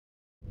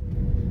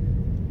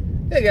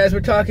Hey guys, we're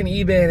talking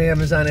eBay and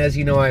Amazon. As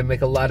you know, I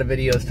make a lot of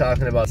videos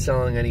talking about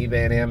selling on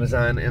eBay and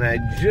Amazon, and I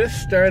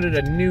just started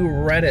a new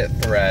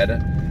Reddit thread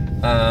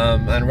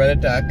on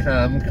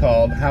reddit.com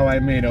called How I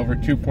Made Over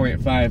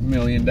 $2.5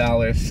 Million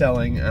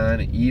Selling on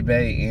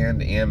eBay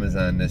and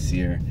Amazon This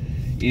Year.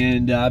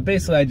 And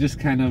basically I just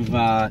kind of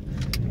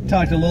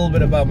talked a little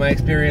bit about my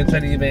experience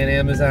on eBay and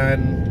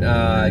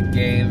Amazon,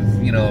 gave,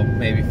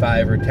 maybe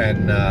 5 or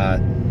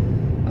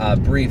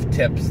 10 brief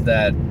tips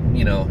that,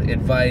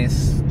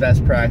 advice,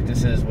 best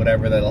practices,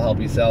 whatever that'll help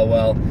you sell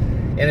well.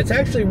 And it's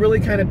actually really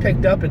kind of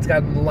picked up. It's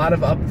gotten a lot of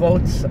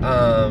upvotes.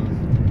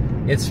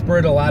 It's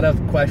spurred a lot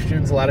of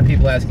questions, a lot of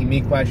people asking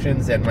me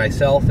questions, and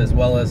myself, as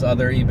well as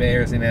other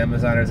eBayers and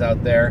Amazoners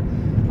out there,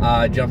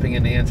 jumping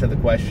in to answer the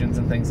questions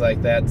and things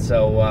like that.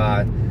 So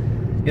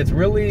it's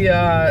really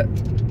kind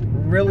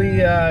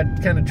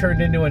of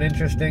turned into an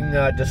interesting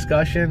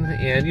discussion.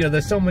 And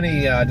there's so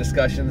many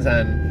discussions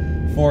on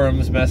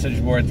forums,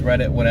 message boards,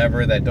 Reddit,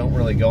 whatever, that don't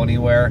really go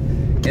anywhere.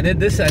 And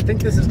I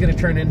think this is going to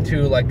turn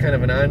into like kind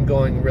of an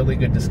ongoing, really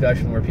good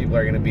discussion where people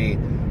are going to be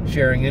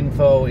sharing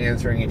info,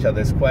 answering each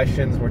other's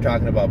questions. We're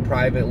talking about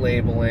private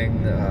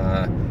labeling.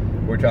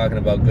 We're talking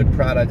about good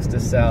products to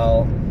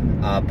sell,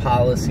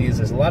 policies.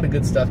 There's a lot of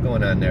good stuff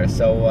going on there.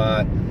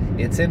 So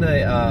it's in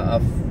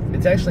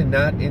it's actually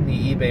not in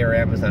the eBay or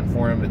Amazon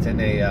forum. It's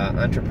in a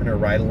entrepreneur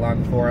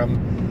ride-along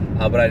forum.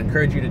 But I'd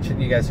encourage you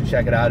guys to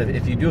check it out.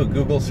 If you do a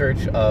Google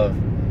search of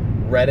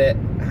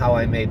Reddit, how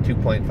I made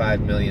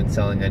 $2.5 million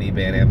selling on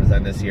eBay and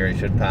Amazon this year, it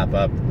should pop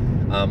up.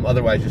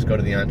 Otherwise, just go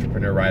to the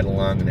entrepreneur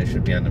ride-along and it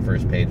should be on the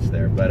first page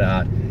there.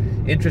 But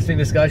interesting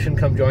discussion.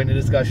 Come join the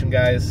discussion,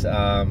 guys.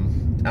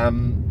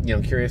 I'm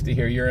curious to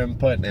hear your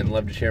input and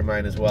love to share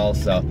mine as well.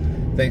 So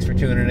thanks for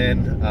tuning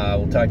in.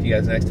 We'll talk to you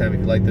guys next time.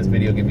 If you like this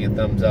video, give me a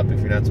thumbs up. If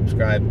you're not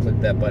subscribed, click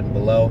that button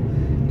below.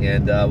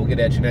 And we'll get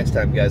at you next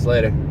time, guys.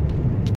 Later.